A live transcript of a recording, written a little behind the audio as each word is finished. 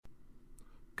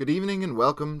good evening, and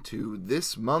welcome to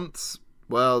this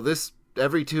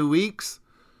every 2 weeks.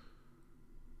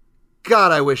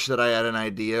 God, I wish that I had an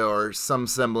idea or some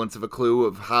semblance of a clue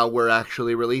of how we're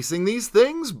actually releasing these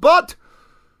things, but,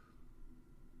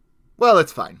 well,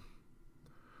 it's fine.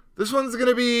 This one's going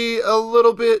to be a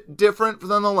little bit different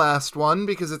than the last one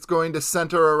because it's going to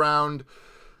center around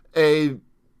a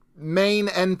main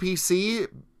NPC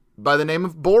by the name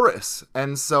of Boris,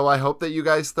 and so I hope that you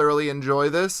guys thoroughly enjoy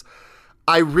this.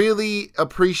 I really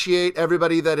appreciate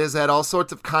everybody that has had all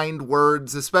sorts of kind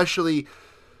words, especially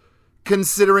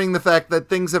considering the fact that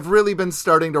things have really been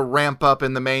starting to ramp up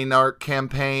in the main arc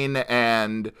campaign,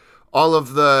 and all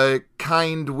of the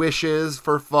kind wishes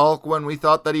for Falk when we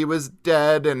thought that he was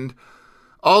dead, and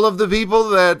all of the people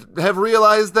that have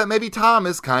realized that maybe Tom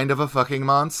is kind of a fucking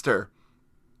monster.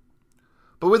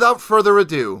 But without further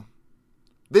ado,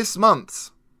 this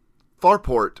month's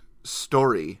Farport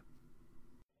story.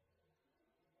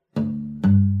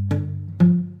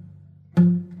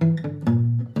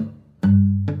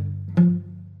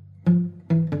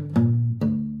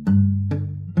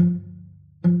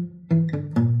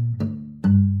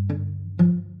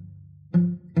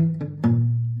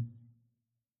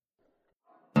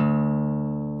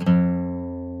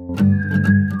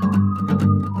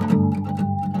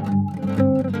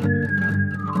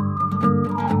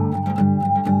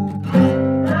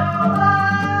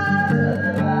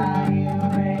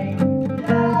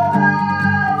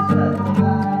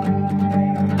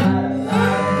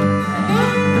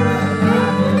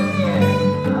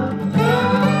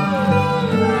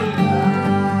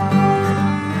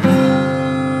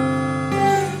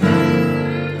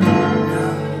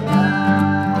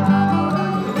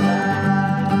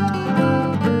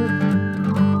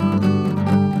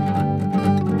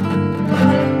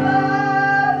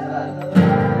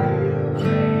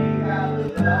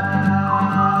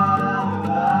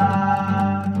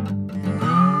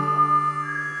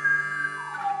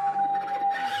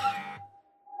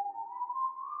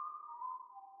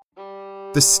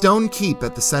 The stone keep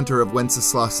at the center of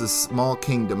Wenceslas's small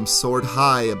kingdom soared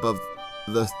high above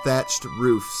the thatched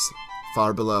roofs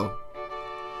far below.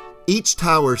 Each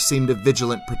tower seemed a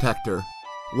vigilant protector,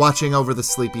 watching over the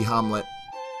sleepy hamlet.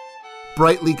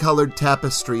 Brightly colored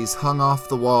tapestries hung off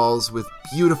the walls with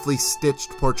beautifully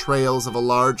stitched portrayals of a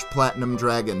large platinum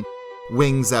dragon,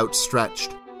 wings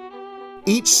outstretched.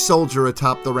 Each soldier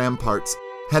atop the ramparts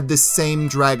had this same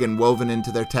dragon woven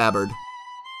into their tabard.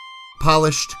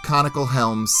 Polished, conical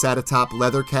helms sat atop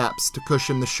leather caps to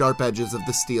cushion the sharp edges of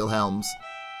the steel helms.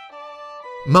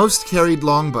 Most carried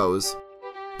longbows,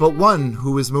 but one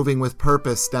who was moving with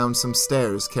purpose down some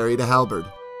stairs carried a halberd.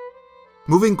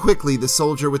 Moving quickly, the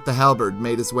soldier with the halberd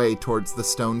made his way towards the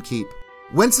stone keep.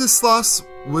 Wenceslas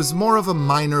was more of a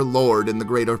minor lord in the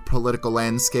greater political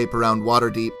landscape around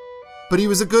Waterdeep, but he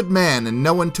was a good man and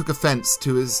no one took offense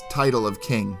to his title of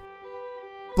king.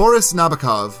 Boris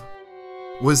Nabokov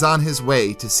was on his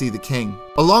way to see the king.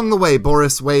 Along the way,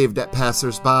 Boris waved at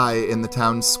passers-by in the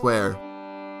town square,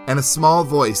 and a small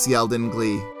voice yelled in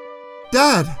glee,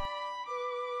 "Dad,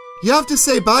 you have to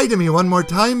say bye to me one more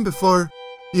time before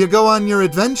you go on your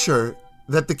adventure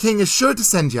that the king is sure to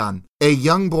send you on." A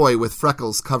young boy with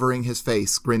freckles covering his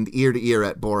face grinned ear to ear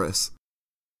at Boris,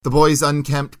 the boy's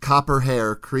unkempt copper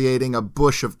hair creating a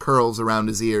bush of curls around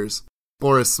his ears.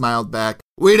 Boris smiled back.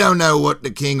 "We don't know what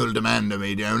the king will demand of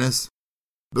me, Jonas.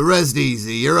 But rest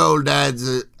easy, your old dad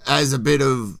has a bit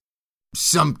of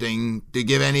something to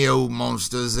give any old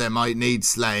monsters that might need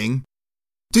slaying."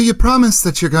 "Do you promise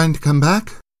that you're going to come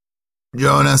back?"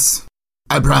 "Jonas,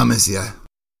 I promise you.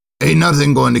 Ain't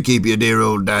nothing going to keep your dear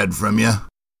old dad from you.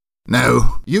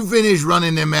 Now, you finish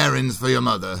running them errands for your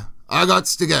mother. I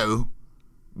gots to go."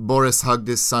 Boris hugged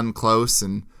his son close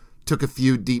and took a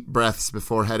few deep breaths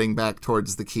before heading back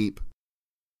towards the keep.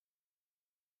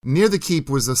 Near the keep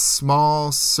was a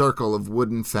small circle of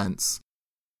wooden fence,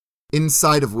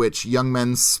 inside of which young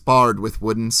men sparred with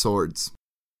wooden swords.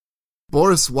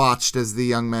 Boris watched as the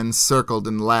young men circled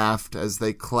and laughed as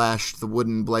they clashed the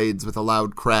wooden blades with a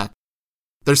loud crack.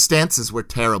 Their stances were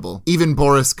terrible. Even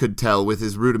Boris could tell with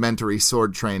his rudimentary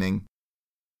sword training.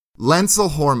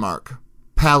 Lancel Hormark,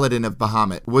 Paladin of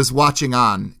Bahamut, was watching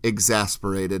on,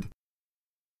 exasperated.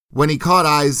 When he caught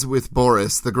eyes with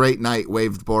Boris, the Great Knight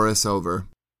waved Boris over.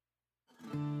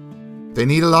 "They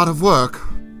need a lot of work,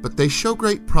 but they show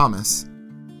great promise,"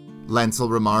 Lancel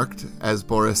remarked as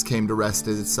Boris came to rest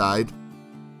at his side.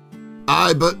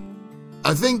 "Aye, but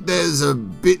I think there's a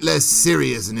bit less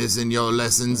seriousness in your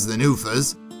lessons than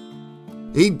Ufa's.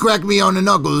 He'd crack me on the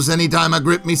knuckles any time I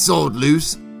gripped me sword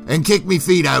loose, and kick me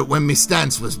feet out when me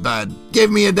stance was bad. Give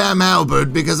me a damn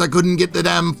halberd because I couldn't get the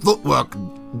damn footwork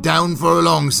Down for a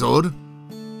longsword?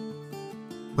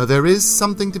 But there is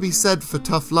something to be said for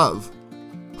tough love.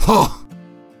 Ho!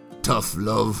 Tough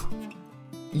love.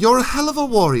 You're a hell of a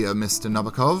warrior, Mr.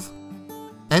 Nabokov.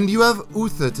 And you have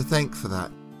Uther to thank for that.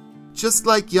 Just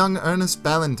like young Ernest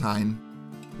Ballantyne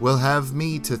will have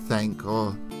me to thank,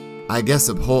 or I guess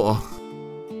abhor.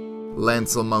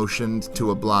 Lancel motioned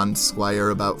to a blond squire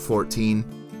about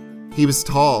 14. He was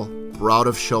tall, broad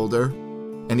of shoulder,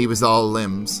 and he was all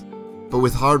limbs, but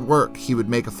with hard work he would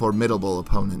make a formidable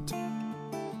opponent.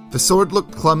 The sword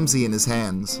looked clumsy in his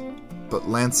hands, but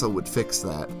Lancel would fix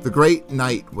that. The great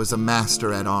knight was a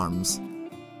master at arms.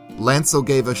 Lancel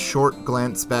gave a short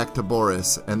glance back to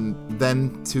Boris, and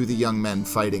then to the young men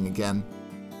fighting again.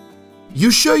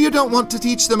 You sure you don't want to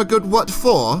teach them a good what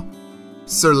for?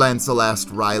 Sir Lancel asked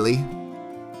wryly.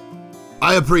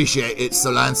 I appreciate it,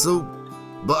 Sir Lancel,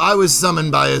 but I was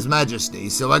summoned by His Majesty,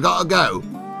 so I gotta go.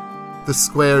 The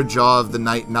square jaw of the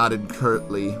knight nodded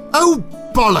curtly. Oh,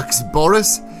 bollocks,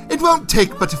 Boris! It won't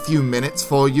take but a few minutes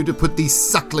for you to put these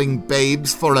suckling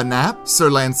babes for a nap, Sir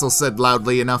Lancel said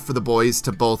loudly enough for the boys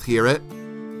to both hear it.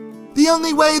 The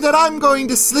only way that I'm going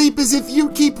to sleep is if you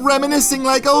keep reminiscing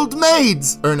like old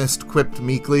maids, Ernest quipped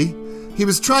meekly. He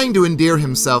was trying to endear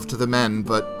himself to the men,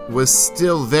 but was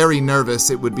still very nervous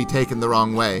it would be taken the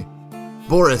wrong way.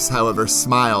 Boris, however,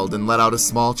 smiled and let out a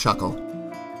small chuckle.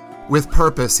 With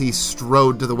purpose, he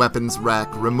strode to the weapons rack,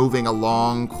 removing a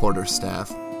long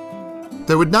quarterstaff.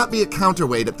 There would not be a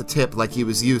counterweight at the tip like he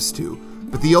was used to,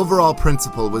 but the overall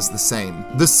principle was the same.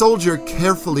 The soldier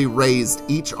carefully raised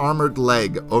each armored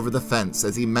leg over the fence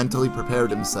as he mentally prepared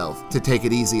himself to take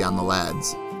it easy on the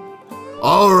lads.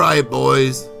 All right,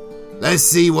 boys. Let's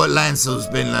see what Lancel's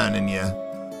been learning you.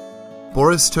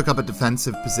 Boris took up a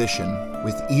defensive position,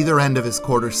 with either end of his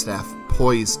quarterstaff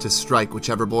poised to strike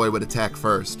whichever boy would attack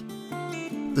first.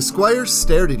 The squires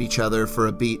stared at each other for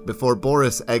a beat before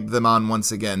Boris egged them on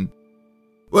once again.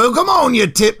 Well, come on, you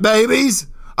tip babies!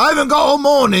 I haven't got all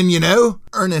morning, you know.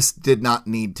 Ernest did not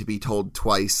need to be told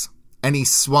twice, and he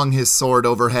swung his sword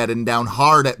overhead and down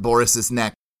hard at Boris's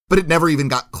neck, but it never even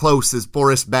got close as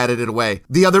Boris batted it away.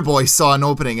 The other boy saw an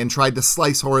opening and tried to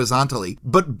slice horizontally,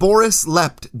 but Boris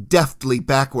leapt deftly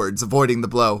backwards, avoiding the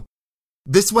blow.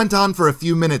 This went on for a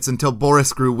few minutes until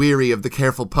Boris grew weary of the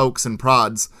careful pokes and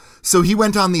prods, so he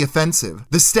went on the offensive.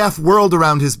 The staff whirled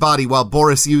around his body while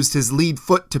Boris used his lead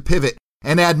foot to pivot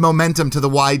and add momentum to the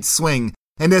wide swing,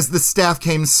 and as the staff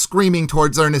came screaming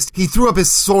towards Ernest, he threw up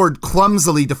his sword,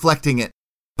 clumsily deflecting it.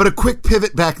 But a quick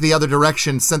pivot back the other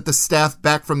direction sent the staff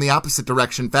back from the opposite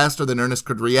direction faster than Ernest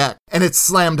could react, and it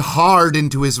slammed hard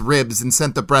into his ribs and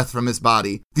sent the breath from his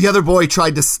body. The other boy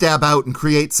tried to stab out and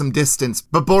create some distance,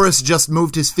 but Boris just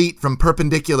moved his feet from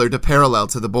perpendicular to parallel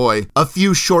to the boy. A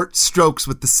few short strokes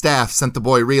with the staff sent the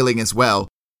boy reeling as well,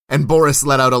 and Boris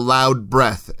let out a loud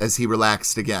breath as he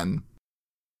relaxed again.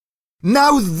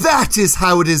 Now that is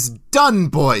how it is done,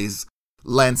 boys,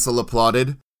 Lancel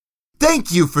applauded.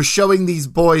 Thank you for showing these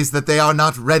boys that they are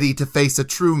not ready to face a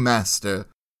true master.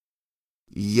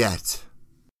 Yet.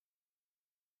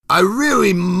 I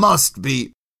really must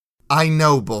be. I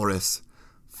know, Boris.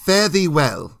 Fare thee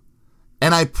well,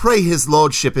 and I pray his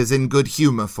lordship is in good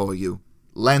humor for you.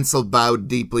 Lancel bowed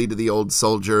deeply to the old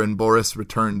soldier, and Boris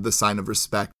returned the sign of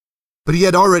respect. But he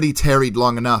had already tarried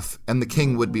long enough, and the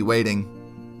king would be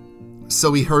waiting.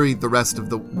 So he hurried the rest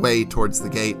of the way towards the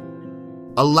gate.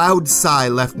 A loud sigh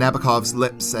left Nabokov's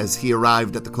lips as he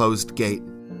arrived at the closed gate.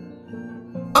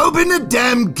 Open the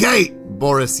damn gate!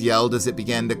 Boris yelled as it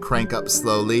began to crank up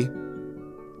slowly.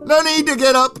 No need to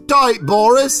get uptight,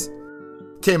 Boris,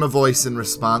 came a voice in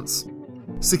response.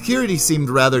 Security seemed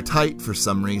rather tight for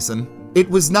some reason. It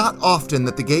was not often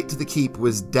that the gate to the keep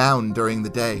was down during the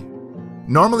day.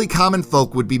 Normally common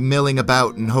folk would be milling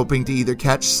about and hoping to either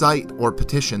catch sight or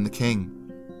petition the king.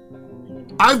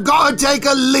 I've got to take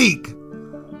a leak!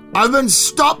 I've been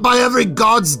stopped by every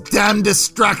god's damn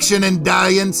distraction and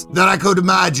dalliance that I could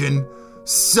imagine.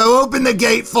 So open the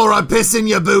gate for I piss in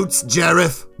your boots,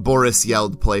 Jareth, Boris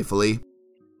yelled playfully.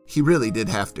 He really did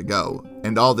have to go,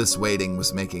 and all this waiting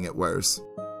was making it worse.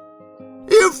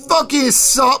 You fucking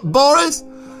sot, Boris!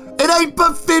 It ain't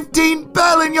but 15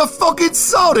 bell and you're fucking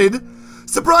sodded!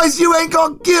 Surprised you ain't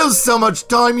got gills so much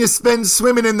time you spend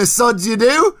swimming in the suds you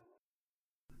do?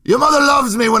 Your mother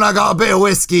loves me when I got a bit of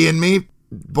whiskey in me,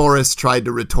 Boris tried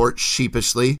to retort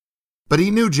sheepishly, but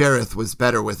he knew Jareth was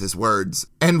better with his words,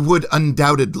 and would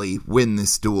undoubtedly win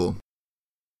this duel.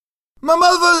 My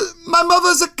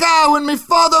mother's a cow and me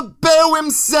father Bear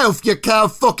himself, you cow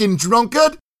fucking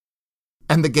drunkard!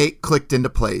 And the gate clicked into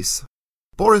place.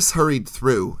 Boris hurried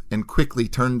through and quickly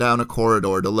turned down a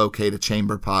corridor to locate a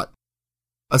chamber pot.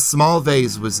 A small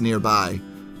vase was nearby,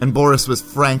 and Boris was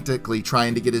frantically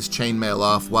trying to get his chainmail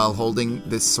off while holding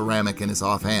this ceramic in his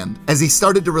offhand. As he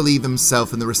started to relieve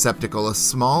himself in the receptacle, a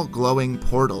small glowing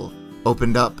portal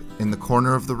opened up in the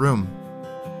corner of the room.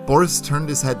 Boris turned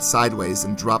his head sideways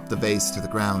and dropped the vase to the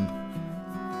ground.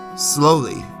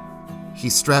 Slowly, he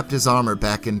strapped his armor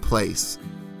back in place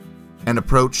and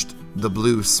approached the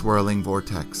blue swirling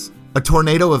vortex. A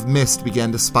tornado of mist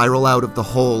began to spiral out of the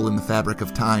hole in the fabric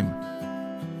of time.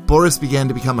 Boris began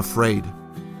to become afraid,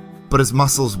 but his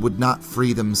muscles would not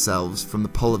free themselves from the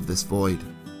pull of this void.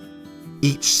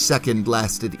 Each second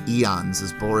lasted eons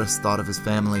as Boris thought of his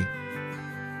family.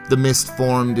 The mist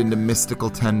formed into mystical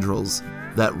tendrils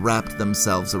that wrapped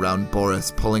themselves around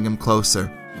Boris, pulling him closer.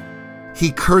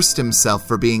 He cursed himself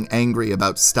for being angry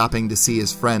about stopping to see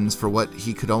his friends for what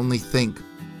he could only think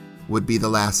would be the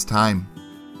last time.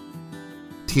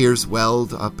 Tears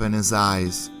welled up in his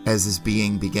eyes as his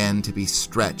being began to be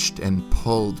stretched and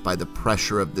pulled by the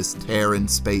pressure of this tear in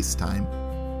space-time.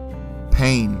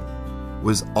 Pain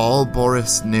was all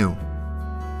Boris knew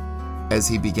as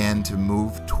he began to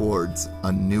move towards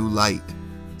a new light,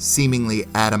 seemingly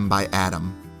atom by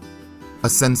atom, a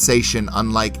sensation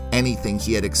unlike anything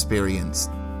he had experienced,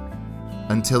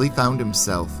 until he found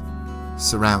himself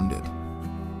surrounded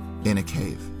in a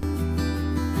cave.